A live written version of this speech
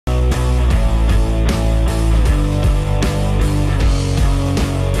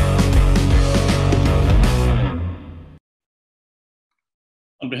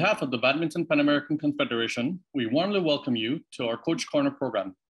behalf of the Badminton Pan American Confederation, we warmly welcome you to our Coach Corner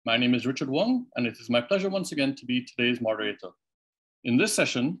program. My name is Richard Wong, and it is my pleasure once again to be today's moderator. In this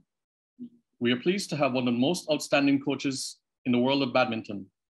session, we are pleased to have one of the most outstanding coaches in the world of badminton.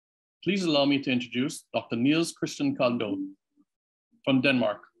 Please allow me to introduce Dr. Niels Kaldau from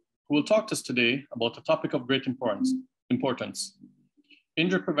Denmark, who will talk to us today about a topic of great importance,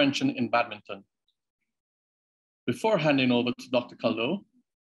 injury prevention in badminton. Before handing over to Dr. Kaldau,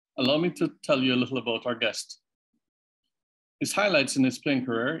 allow me to tell you a little about our guest. His highlights in his playing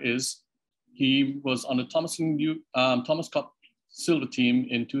career is he was on the Thomas Cup Silver team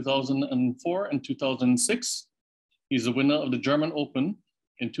in 2004 and 2006. He's a winner of the German Open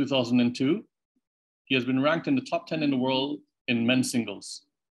in 2002. He has been ranked in the top 10 in the world in men's singles.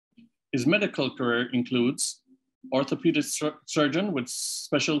 His medical career includes orthopedic surgeon with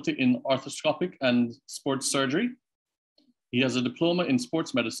specialty in arthroscopic and sports surgery. He has a diploma in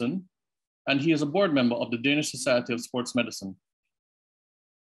sports medicine, and he is a board member of the Danish Society of Sports Medicine.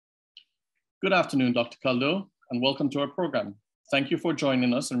 Good afternoon, Dr. Kaldau, and welcome to our program. Thank you for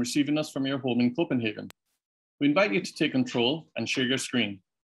joining us and receiving us from your home in Copenhagen. We invite you to take control and share your screen.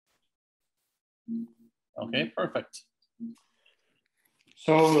 Okay, perfect.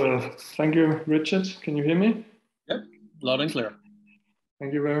 So, thank you, Richard. Can you hear me? Yep, loud and clear.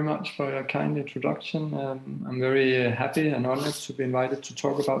 Thank you very much for your kind introduction. I'm very happy and honored to be invited to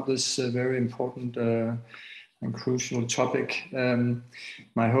talk about this very important and crucial topic.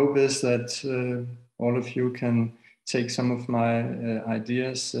 My hope is that all of you can take some of my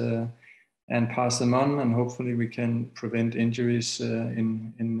ideas and pass them on, and hopefully we can prevent injuries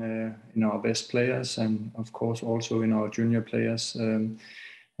in our best players, and of course also in our junior players.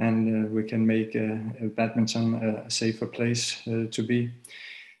 And we can make badminton a safer place to be.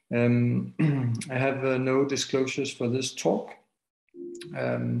 I have no disclosures for this talk.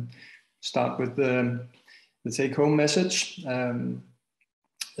 Start with the take-home message.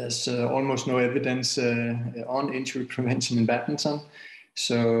 There's almost no evidence on injury prevention in badminton.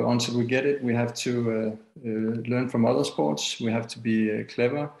 So until we get it, we have to learn from other sports. We have to be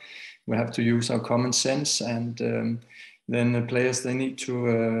clever. We have to use our common sense, and then the players, they need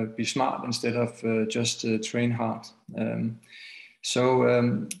to be smart instead of just train hard.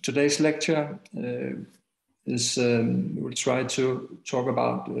 So today's lecture is we'll try to talk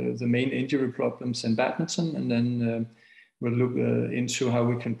about the main injury problems in badminton, and then we'll look into how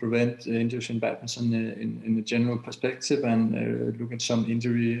we can prevent injuries in badminton in a general perspective, and look at some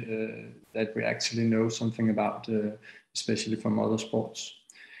injury that we actually know something about, especially from other sports.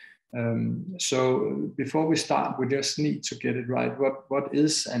 So before we start, we just need to get it right. What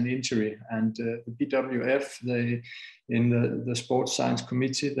is an injury? And the BWF, in the Sports Science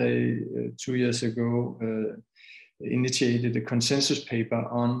Committee, they 2 years ago initiated a consensus paper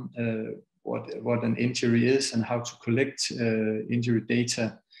on what an injury is and how to collect injury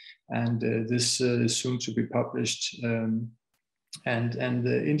data. And this is soon to be published. And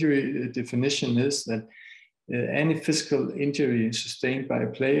the injury definition is that any physical injury sustained by a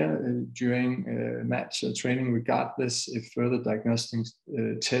player during a match or training, regardless if further diagnostic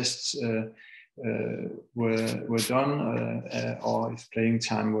tests were done or if playing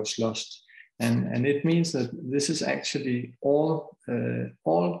time was lost. And it means that this is actually all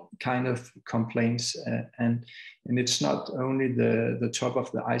kind of complaints, and it's not only the top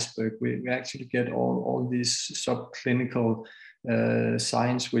of the iceberg. We actually get all these subclinical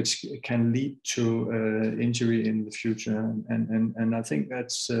signs which can lead to injury in the future, and I think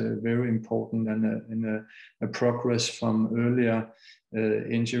that's very important, and a progress from earlier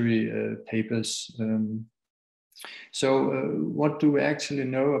injury papers. So what do we actually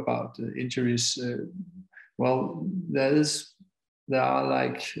know about injuries? Well, there are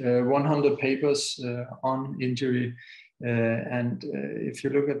like 100 papers on injury, and if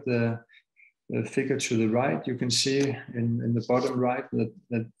you look at the figure to the right, you can see in the bottom right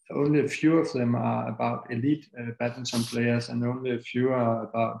that only a few of them are about elite badminton players, and only a few are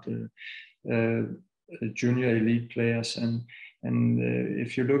about junior elite players. And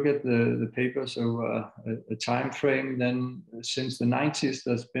if you look at the papers over a time frame, then since the 90s,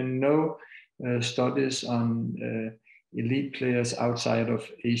 there's been no studies on elite players outside of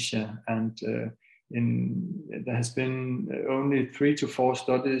Asia, and there has been only 3 to 4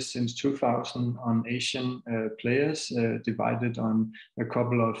 studies since 2000 on Asian players, divided on a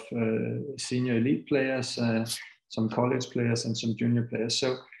couple of senior elite players, some college players, and some junior players.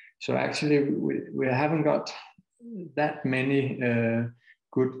 So actually, we haven't got that many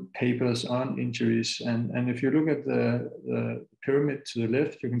good papers on injuries. And if you look at the pyramid to the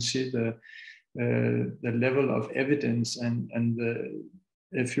left, you can see the level of evidence and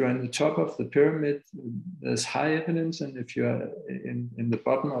if you're in the top of the pyramid, there's high evidence, and if you're in the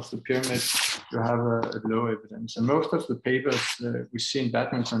bottom of the pyramid, you have a low evidence. And most of the papers we see in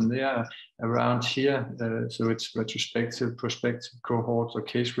badminton, they are around here. So it's retrospective, prospective cohorts or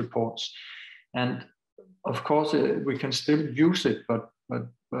case reports. And of course, we can still use it, but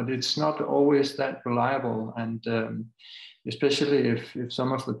it's not always that reliable. And especially if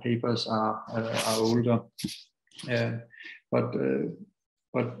some of the papers are older.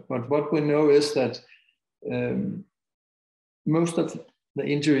 But what we know is that most of the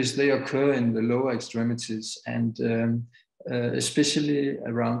injuries, they occur in the lower extremities, and especially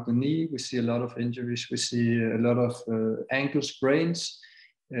around the knee, we see a lot of injuries. We see a lot of ankle sprains.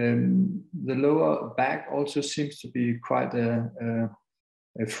 The lower back also seems to be quite a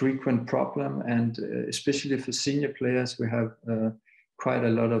frequent problem, and especially for senior players, we have quite a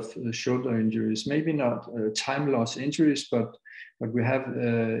lot of shoulder injuries. Maybe not time loss injuries, but we have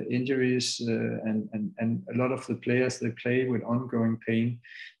injuries, and a lot of the players, they play with ongoing pain.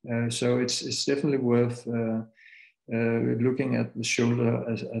 So it's definitely worth looking at the shoulder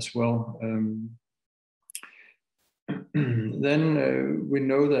as well. Then we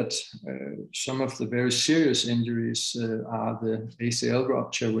know that some of the very serious injuries are the ACL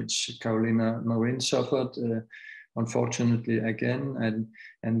rupture, which Carolina Marin suffered, unfortunately again,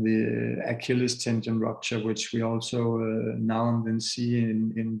 and the Achilles tendon rupture, which we also now and then see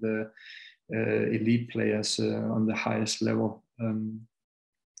in the elite players on the highest level.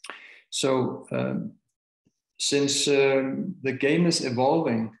 Since the game is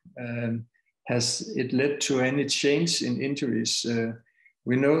evolving, has it led to any change in injuries?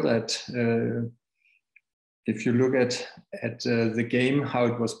 We know that if you look at the game, how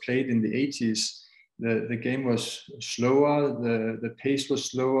it was played in the 80s, the game was slower, the pace was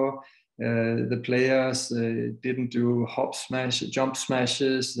slower, the players didn't do jump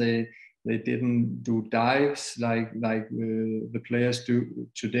smashes, they didn't do dives like the players do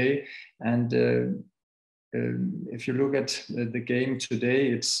today. And if you look at the game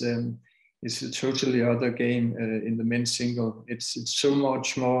today, it's a totally other game in the men's single. It's so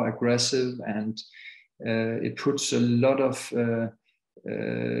much more aggressive, and it puts a lot of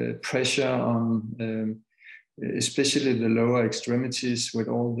pressure on especially the lower extremities with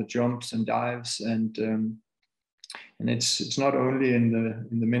all the jumps and dives, and it's not only in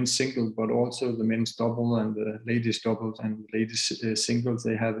the men's single, but also the men's double and the ladies doubles and the ladies singles.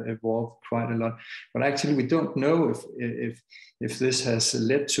 They have evolved quite a lot, but actually we don't know if this has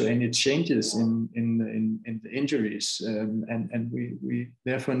led to any changes in the injuries, and we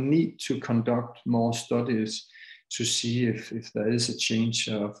therefore need to conduct more studies to see if there is a change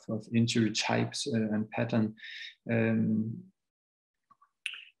of injury types and pattern.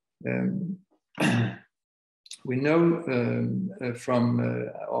 We know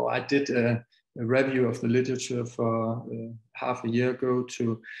I did a review of the literature for half a year ago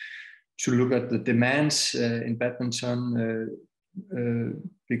to look at the demands in badminton,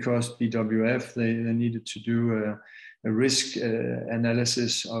 because BWF, they needed to do a risk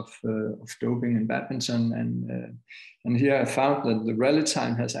analysis of doping in badminton, and here I found that the rally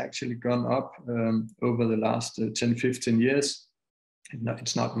time has actually gone up over the last 10-15 years.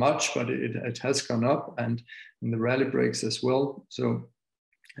 It's not much, but it has gone up, and in the rally breaks as well. So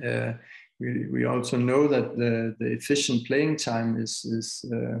we also know that the efficient playing time is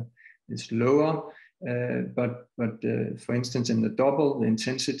lower. But for instance, in the double, the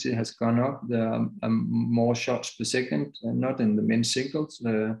intensity has gone up. There are more shots per second, not in the men's singles,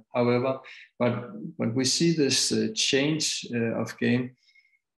 however. But we see this change of game.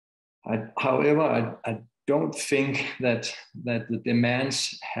 However, I don't think that the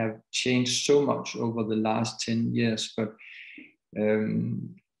demands have changed so much over the last 10 years. But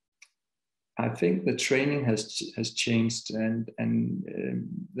I think the training has changed, and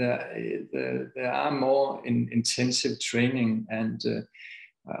there are more intensive training, and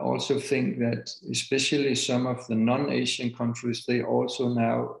I also think that especially some of the non-Asian countries, they also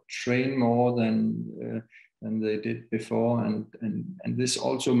now train more than they did before, and this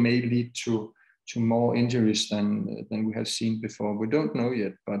also may lead to more injuries than we have seen before. We don't know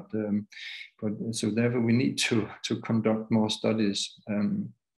yet, but so therefore we need to conduct more studies.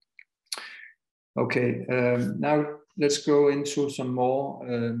 Okay, now let's go into some more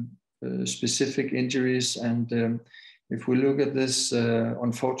specific injuries. And if we look at this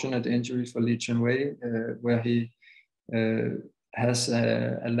unfortunate injury for Lee Chun-wei, where he has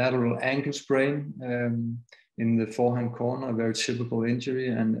a lateral ankle sprain in the forehand corner, a very typical injury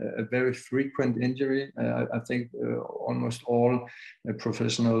and a very frequent injury. I think almost all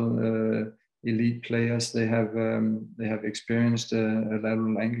professional elite players, they have experienced a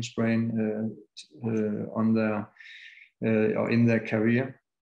lateral ankle sprain on their or in their career.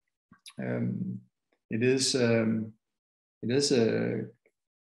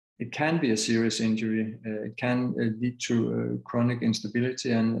 It can be a serious injury. It can lead to chronic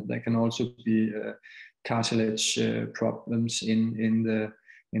instability, and there can also be cartilage problems in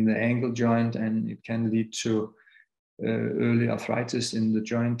the ankle joint, and it can lead to early arthritis in the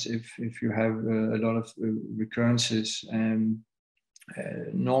joint if you have a lot of recurrences.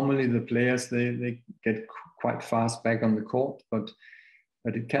 Normally the players they get quite fast back on the court, but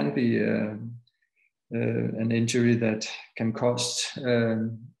it can be an injury that can cost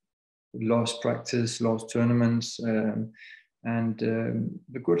lost practice, lost tournaments, and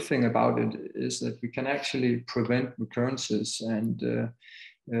the good thing about it is that we can actually prevent recurrences, and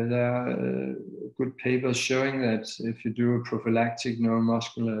there are good papers showing that if you do a prophylactic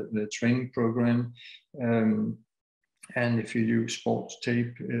neuromuscular training program, and if you use sports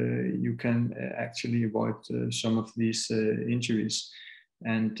tape, you can actually avoid some of these injuries.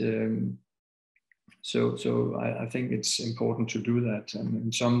 And so I think it's important to do that.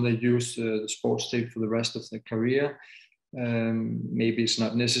 And some they use the sports tape for the rest of their career. Maybe it's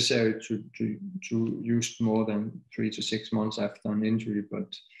not necessary to use more than 3 to 6 months after an injury,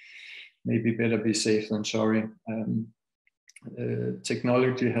 but maybe better be safe than sorry.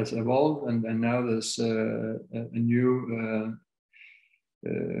 Technology has evolved, and now there's a new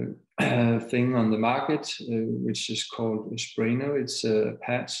thing on the market, which is called a Sprainer. It's a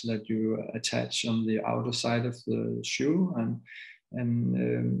patch that you attach on the outer side of the shoe, and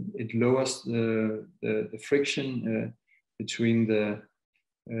it lowers the friction between the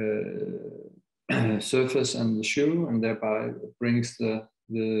surface and the shoe, and thereby brings the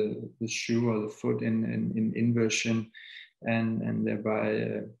shoe or the foot in inversion, and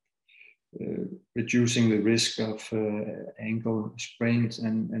thereby reducing the risk of ankle sprains.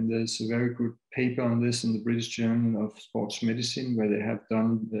 And there's a very good paper on this in the British Journal of Sports Medicine, where they have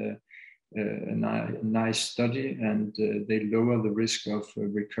done a nice study, and they lower the risk of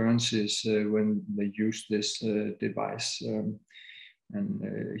recurrences when they use this device.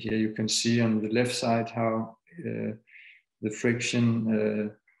 And here you can see on the left side how the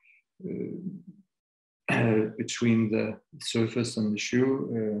friction between the surface and the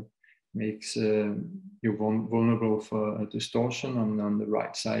shoe makes you vulnerable for a distortion. And on the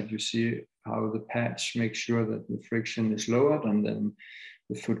right side, you see how the patch makes sure that the friction is lowered, and then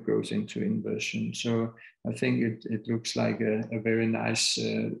the foot goes into inversion. So I think it looks like a very nice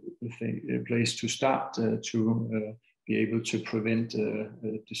place to start to be able to prevent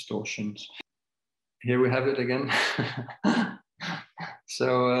distortions. Here we have it again.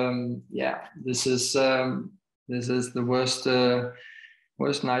 So yeah, this is the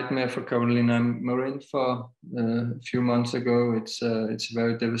worst nightmare for Carolina Marin. For a few months ago, it's a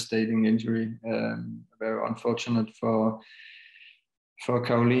very devastating injury, very unfortunate for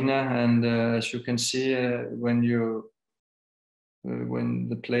Carolina. And as you can see, when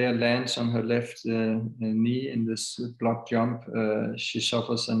the player lands on her left knee in this block jump, she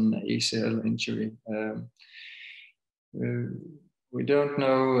suffers an ACL injury. We don't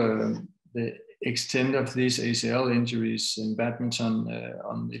know the extent of these ACL injuries in badminton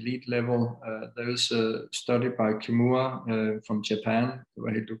on the elite level. There is a study by Kimura from Japan,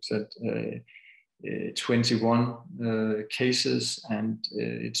 where he looks at 21 cases, and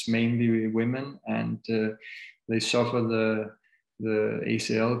it's mainly women, and they suffer the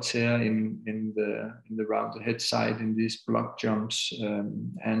ACL tear in the round the head side in these block jumps.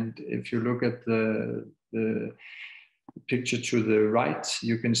 And if you look at the picture to the right,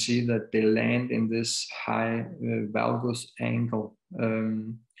 you can see that they land in this high valgus angle,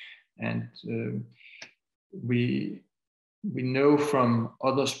 and we know from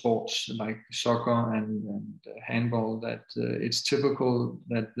other sports like soccer and handball that it's typical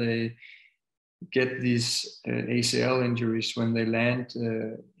that they get these ACL injuries when they land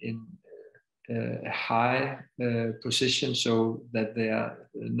in a high position, so that they are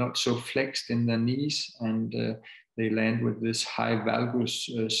not so flexed in their knees, and they land with this high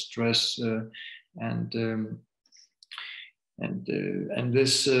valgus stress, and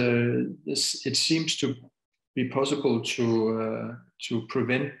this it seems to be possible to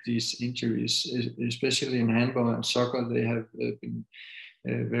prevent these injuries, especially in handball and soccer. They have been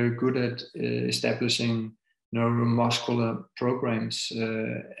very good at establishing neuromuscular programs,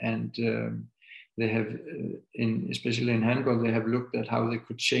 and they have, especially in handball, they have looked at how they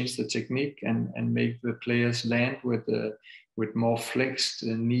could change the technique and make the players land with more flexed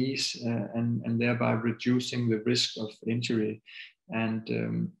knees, and thereby reducing the risk of injury.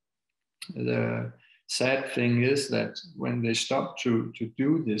 And the sad thing is that when they stop to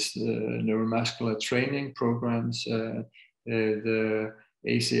do this neuromuscular training programs, the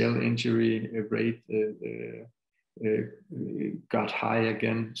ACL injury rate got high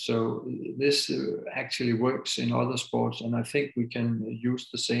again. So this actually works in other sports, and I think we can use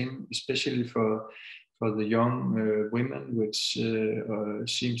the same, especially for the young women, which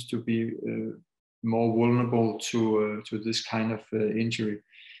seems to be more vulnerable to this kind of injury.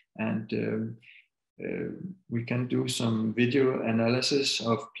 And we can do some video analysis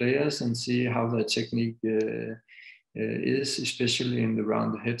of players and see how their technique is, especially in the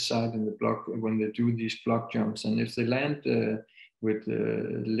round the head side and the block when they do these block jumps. And if they land with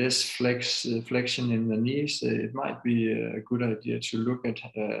less flexion in the knees, it might be a good idea to look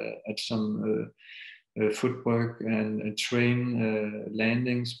at some footwork and train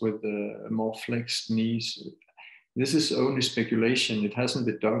landings with more flexed knees. This is only speculation. It hasn't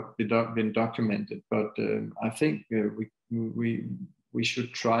been documented, but I think we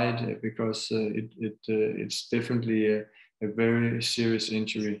should try it because it's definitely a very serious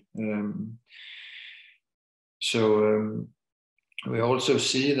injury. We also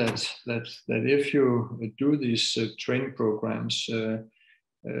see that if you do these training programs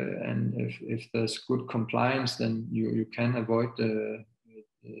and if there's good compliance, then you can avoid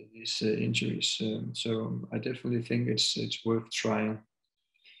these injuries. So I definitely think it's worth trying.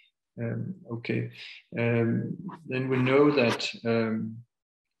 Okay, then we know that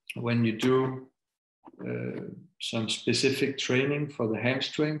when you do some specific training for the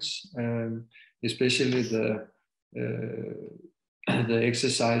hamstrings, especially the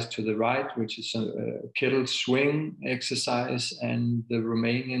exercise to the right, which is a kettle swing exercise, and the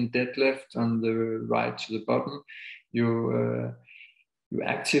Romanian deadlift on the right to the bottom, you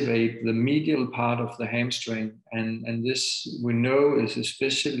activate the medial part of the hamstring, and this we know is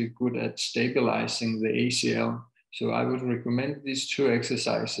especially good at stabilizing the ACL. So I would recommend these two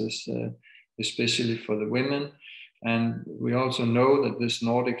exercises, especially for the women. And we also know that this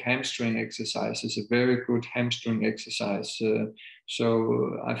Nordic hamstring exercise is a very good hamstring exercise.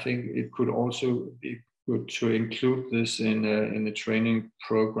 So I think it could also be good to include this in a training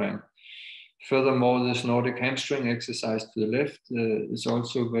program. Furthermore, this Nordic hamstring exercise to the left is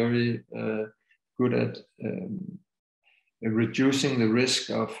also very good at reducing the risk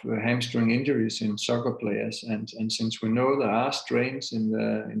of hamstring injuries in soccer players. And since we know there are strains in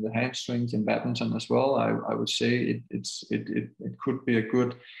the hamstrings in badminton as well, I would say it could be a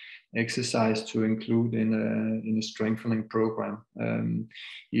good exercise to include in a strengthening program,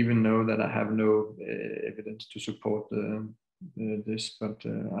 even though that I have no evidence to support this, but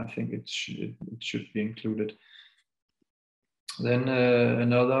I think it should be included. Then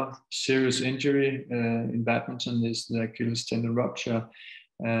another serious injury in badminton is the Achilles tendon rupture,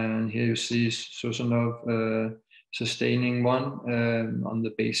 and here you see Susanov sustaining one on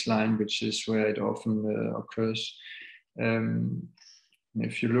the baseline, which is where it often occurs.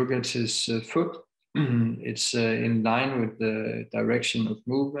 If you look at his foot, it's in line with the direction of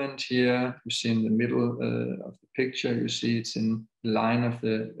movement. Here you see in the middle of the picture, you see it's in line of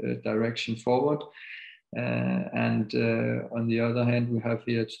the direction forward. And on the other hand, we have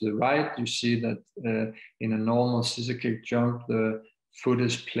here to the right, you see that in a normal scissor kick jump, the foot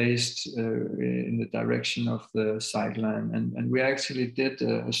is placed in the direction of the sideline. And we actually did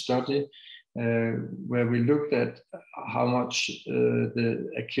a study where we looked at how much the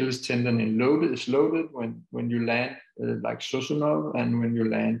Achilles tendon is loaded when you land like Susanov, and when you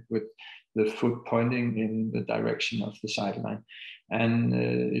land with the foot pointing in the direction of the sideline. And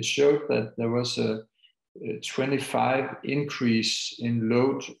it showed that there was a 25 increase in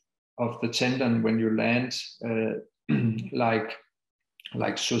load of the tendon when you land like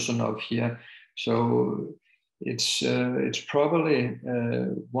Susanov here. So it's probably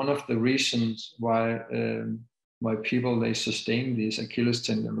one of the reasons why people they sustain these Achilles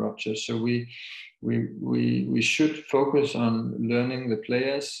tendon ruptures. So we should focus on learning the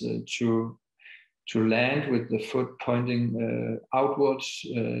players to land with the foot pointing outwards,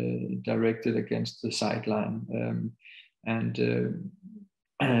 directed against the sideline, and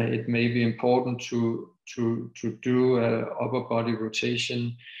it may be important to do upper body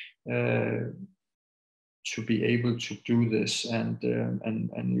rotation to be able to do this, and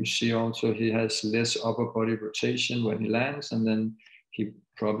you see also he has less upper body rotation when he lands, and then he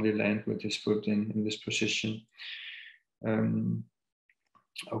probably lands with his foot in this position.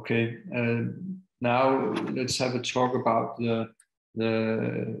 Okay, now let's have a talk about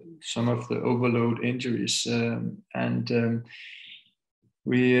some of the overload injuries, and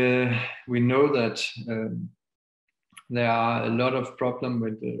we know that there are a lot of problem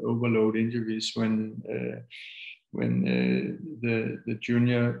with the overload injuries when the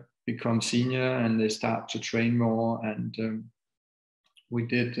junior become senior and they start to train more. And we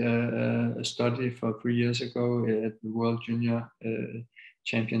did a study for 3 years ago at the World Junior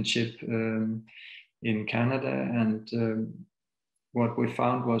Championship in Canada, and what we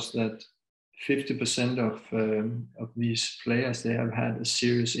found was that 50% of these players, they have had a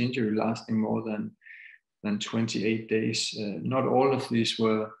serious injury lasting more than 28 days. Not all of these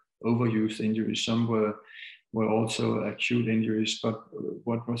were overuse injuries. Some were also acute injuries. But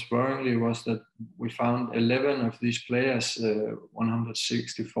what was worrying was that we found 11 of these players,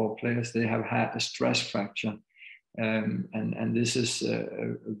 164 players, they have had a stress fracture. And this is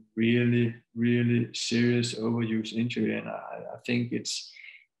a really, really serious overuse injury. And I think it's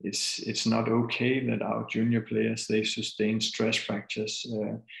not okay that our junior players, they sustain stress fractures.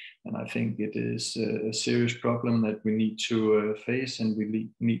 And I think it is a serious problem that we need to face, and we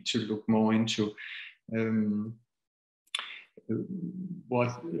need to look more into. When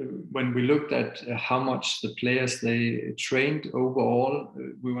we looked at how much the players they trained overall,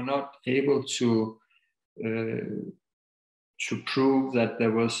 we were not able to prove that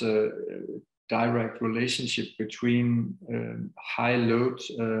there was a direct relationship between high load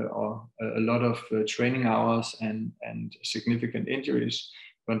or a lot of training hours and significant injuries.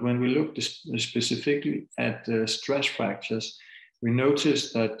 But when we looked specifically at stress fractures, we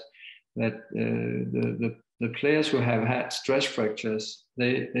noticed that the players who have had stress fractures,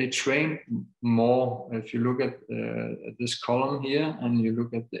 they train more. If you look at this column here and you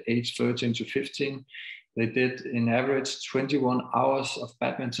look at the age 13 to 15, they did in average 21 hours of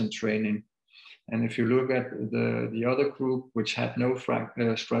badminton training. And if you look at the other group, which had no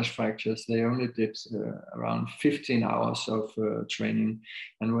stress fractures, they only did around 15 hours of training.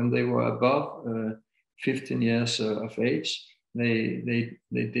 And when they were above 15 years of age, they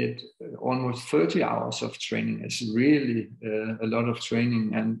did almost 30 hours of training. It's really a lot of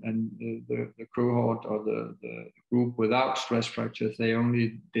training. And the cohort or the group without stress fractures, they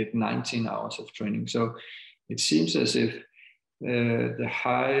only did 19 hours of training. So it seems as if the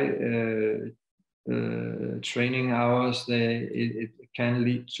high training hours, it can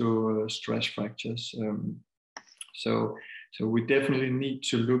lead to stress fractures. So we definitely need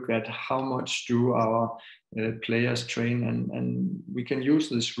to look at how much do our players train, and we can use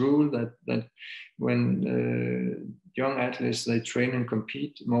this rule that when young athletes, they train and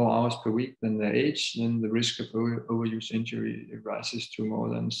compete more hours per week than their age, then the risk of overuse injury rises to more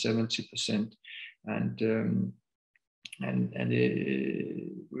than 70%. And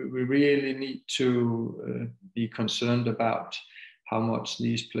we really need to be concerned about how much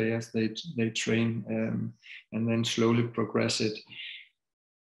these players they train, and then slowly progress it.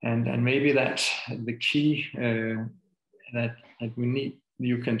 And maybe that's the key, that we need.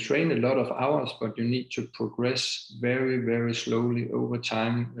 You can train a lot of hours, but you need to progress very, very slowly over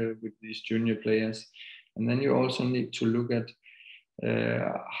time with these junior players. And then you also need to look at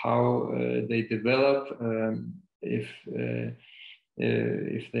how they develop. If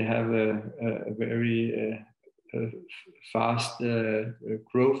they have a very fast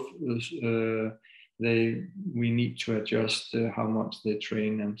growth, we need to adjust how much they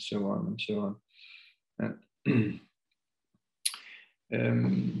train, and so on and so on.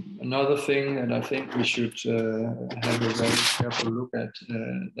 Another thing that I think we should have a very careful look at,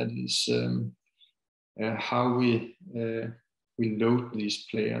 that is how we load these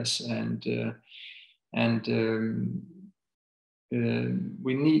players, and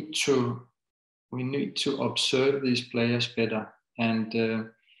we need to observe these players better. And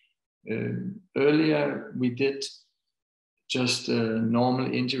earlier we did just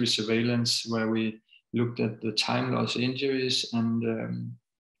normal injury surveillance, where we looked at the time loss injuries, and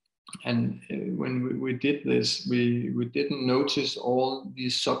when we did this, we didn't notice all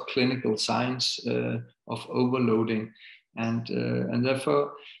these subclinical signs of overloading, and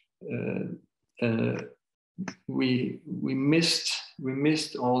therefore we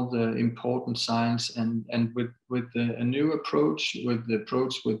missed all the important signs. And with a new approach, with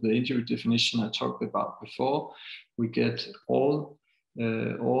the injury definition I talked about before, we get all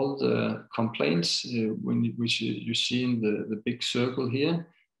the complaints which you see in the big circle here.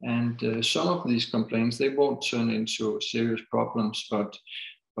 And some of these complaints, they won't turn into serious problems, but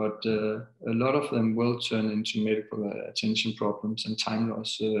a lot of them will turn into medical attention problems and time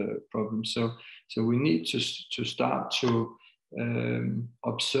loss problems. So we need to start to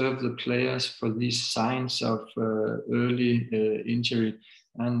observe the players for these signs of early injury,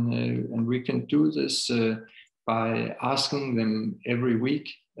 and we can do this by asking them every week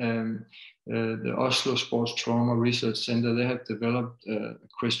The Oslo Sports Trauma Research Center, they have developed a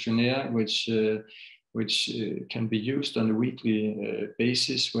questionnaire which can be used on a weekly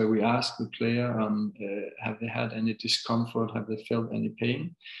basis, where we ask the player have they had any discomfort, have they felt any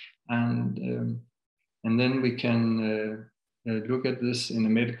pain, and then we can look at this in a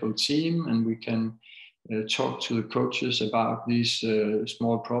medical team, and we can talk to the coaches about these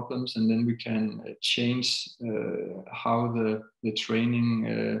small problems, and then we can change how the training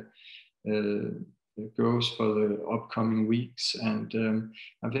goes for the upcoming weeks. And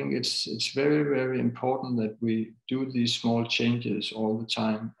I think it's very, very important that we do these small changes all the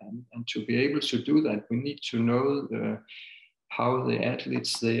time, and to be able to do that, we need to know how the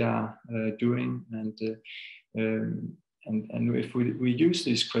athletes they are doing, and if we use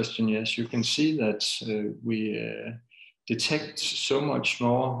these questionnaires, you can see that we detect so much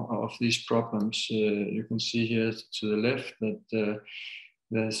more of these problems. You can see here to the left that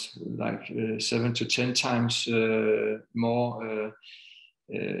there's like 7 to 10 times more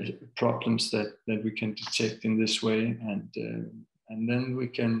problems that we can detect in this way, and then we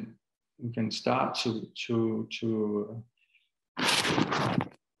can start to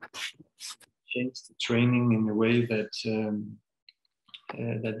change the training in a way that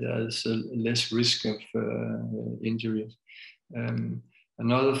that there's less risk of injuries.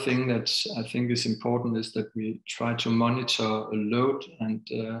 Another thing that I think is important is that we try to monitor a load, and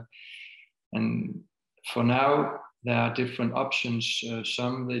for now there are different options.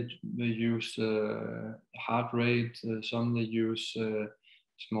 Some they use heart rate, some they use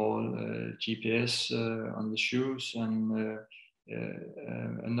small GPS on the shoes, and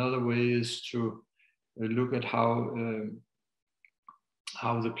another way is to look at how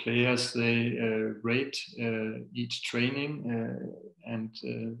the players they rate each training, and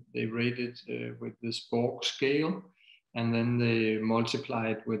they rate it with this Borg scale, and then they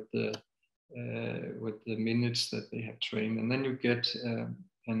multiply it with the minutes that they have trained, and then you get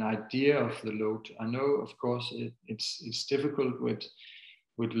an idea of the load. I know, of course, it's difficult with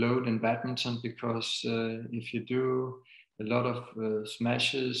load in badminton, because if you do a lot of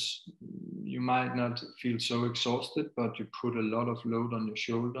smashes, you might not feel so exhausted, but you put a lot of load on your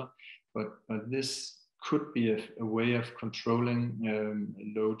shoulder. But this could be a way of controlling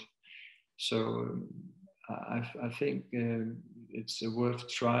load. So I think it's worth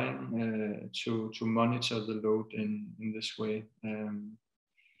trying to monitor the load in this way.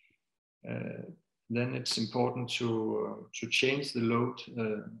 Then it's important to change the load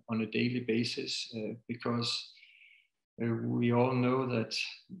on a daily basis, because we all know that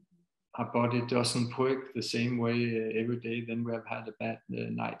our body doesn't work the same way every day. Then we have had a bad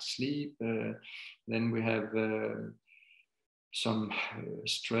night's sleep. Then we have some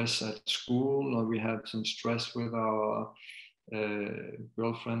stress at school, or we have some stress with our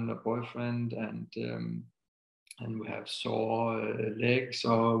girlfriend or boyfriend, and we have sore legs,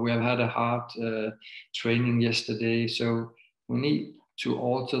 or we have had a hard training yesterday. So we need to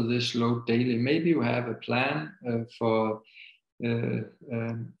alter this load daily. Maybe we have a plan for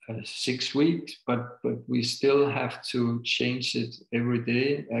 6 weeks, but we still have to change it every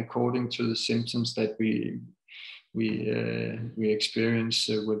day according to the symptoms that we experience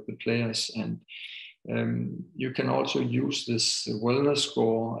with the players. And you can also use this wellness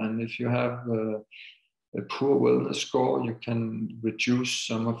score, and if you have a poor wellness score, you can reduce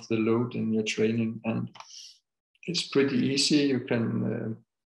some of the load in your training, and it's pretty easy. You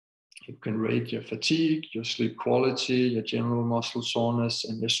can rate your fatigue, your sleep quality, your general muscle soreness,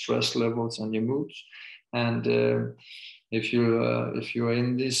 and your stress levels and your moods. And if you're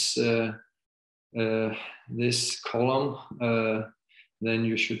in this this column, then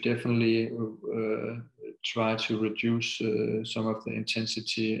you should definitely try to reduce some of the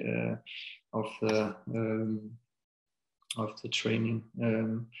intensity of the training.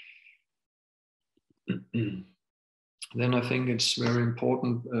 Then I think it's very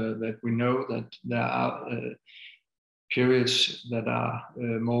important that we know that there are periods that are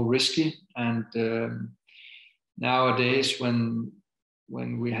more risky, and nowadays when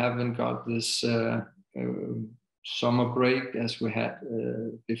we haven't got this summer break as we had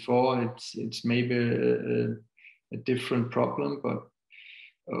before, it's maybe a different problem. But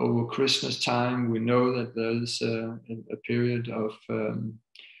over Christmas time, we know that there's a period of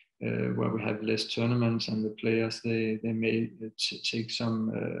where we have less tournaments, and the players they may take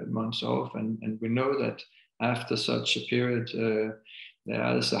some months off, and we know that after such a period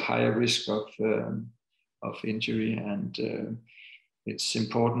there is a higher risk of injury, and it's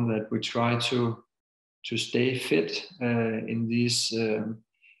important that we try to stay fit in these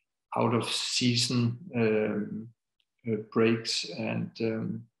out of season breaks, and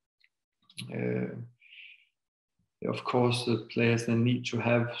of course the players, they need to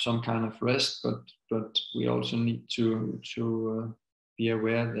have some kind of rest, but we also need to be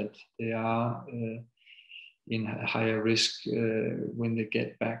aware that they are in a higher risk when they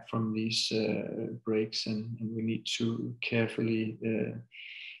get back from these breaks, and we need to carefully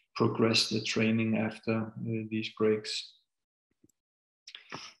progress the training after these breaks.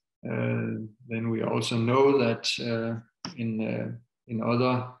 Then we also know that in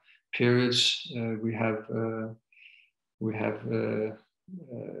other periods we have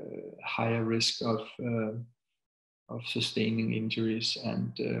higher risk of sustaining injuries,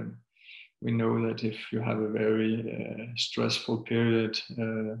 and we know that if you have a very stressful period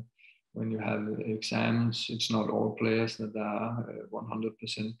when you have exams, it's not all players that are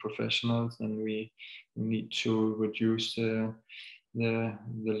 100% professionals, and we need to reduce the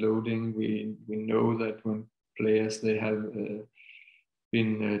loading. We know that when players, they have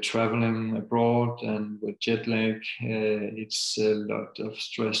been traveling abroad and with jet lag, it's a lot of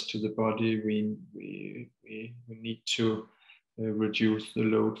stress to the body. We need to reduce the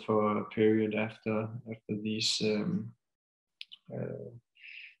load for a period after these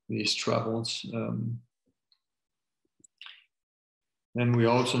travels. Then we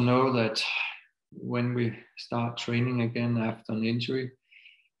also know that when we start training again after an injury,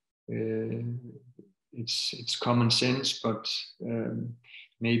 it's common sense, but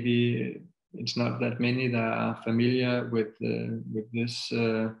maybe it's not that many that are familiar with this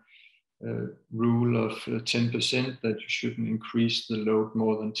rule of 10%, that you shouldn't increase the load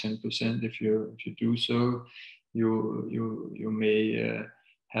more than 10%. If you do so, you may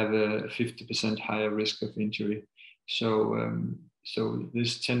have a 50% higher risk of injury. So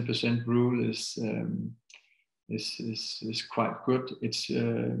this 10% rule is quite good. It's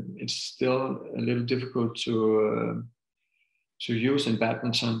still a little difficult to use in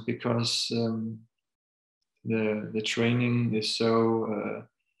badminton, because the training is so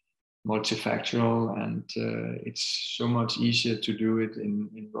multifactorial, and it's so much easier to do it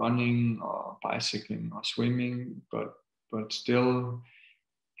in running or bicycling or swimming, but still,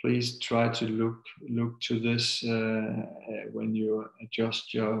 please try to look to this when you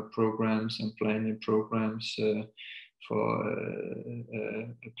adjust your programs and plan your programs for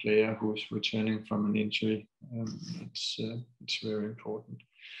a player who's returning from an injury. It's very important.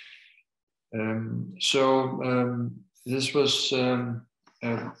 This was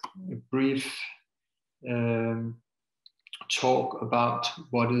a brief talk about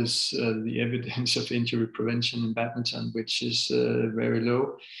what is the evidence of injury prevention in badminton, which is very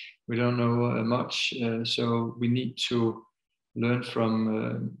low. We don't know much, so we need to learn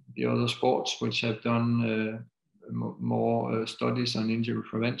from the other sports which have done more studies on injury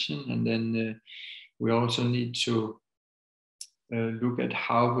prevention, and then we also need to look at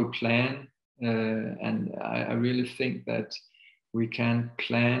how we plan, and I really think that we can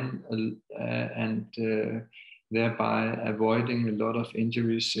plan and thereby avoiding a lot of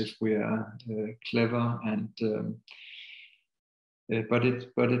injuries if we are clever, and but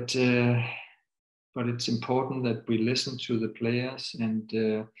it's important that we listen to the players, and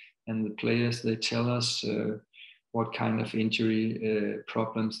the players, they tell us what kind of injury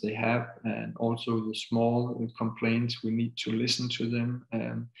problems they have, and also the small complaints. We need to listen to them,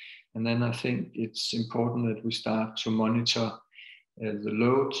 and then I think it's important that we start to monitor the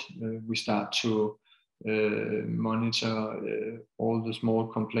load. We start to monitor all the small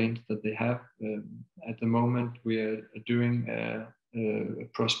complaints that they have. At the moment, we are doing a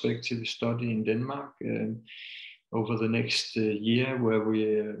prospective study in Denmark over the next year, where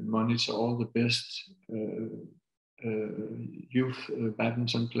we monitor all the best youth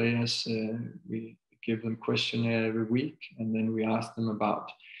badminton players. We give them questionnaire every week, and then we ask them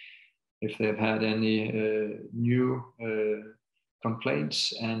about if they've had any new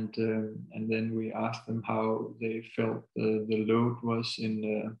complaints, and then we asked them how they felt the load was in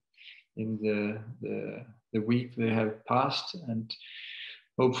the week they have passed, and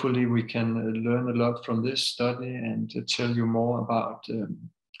hopefully we can learn a lot from this study and tell you more about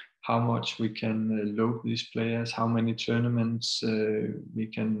how much we can load these players, how many tournaments we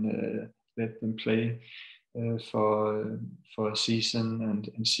can let them play for a season,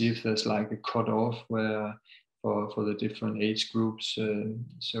 and see if there's like a cutoff where for the different age groups,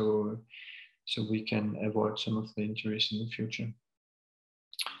 so we can avoid some of the injuries in the future.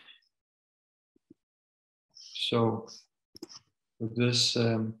 So with this,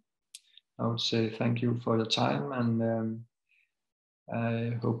 I would say thank you for your time, and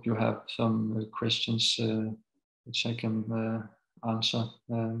I hope you have some questions which I can answer.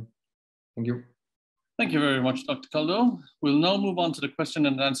 Thank you. Thank you very much, Dr. Kaldau. We'll now move on to the question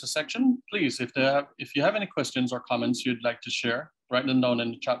and answer section. Please, if you have any questions or comments you'd like to share, write them down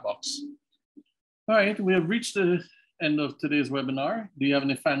in the chat box. All right, we have reached the end of today's webinar. Do you have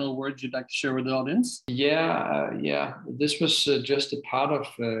any final words you'd like to share with the audience? Yeah. This was just a part of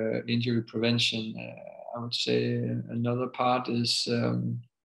injury prevention. I would say another part is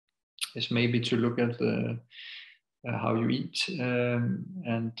maybe to look at how you eat,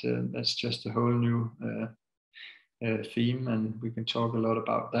 and that's just a whole new theme, and we can talk a lot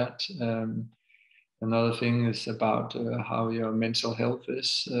about that. Another thing is about how your mental health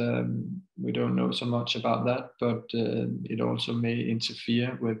is. We don't know so much about that, but it also may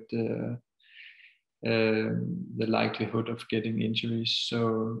interfere with the likelihood of getting injuries.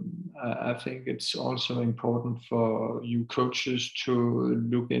 So I think it's also important for you coaches to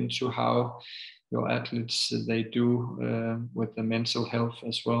look into how your athletes they do with the mental health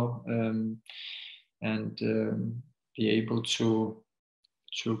as well, and be able to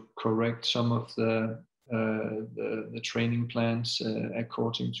correct some of the training plans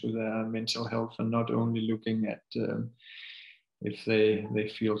according to their mental health, and not only looking at if they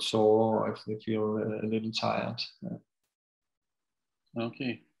feel sore or if they feel a little tired.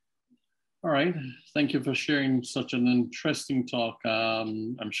 Okay. All right. Thank you for sharing such an interesting talk.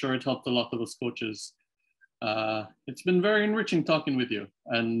 I'm sure it helped a lot of us coaches. It's been very enriching talking with you,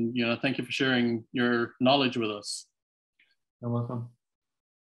 and thank you for sharing your knowledge with us. You're welcome.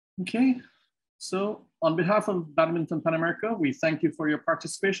 Okay. So on behalf of Badminton Pan America, we thank you for your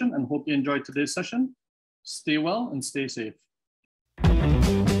participation and hope you enjoyed today's session. Stay well and stay safe.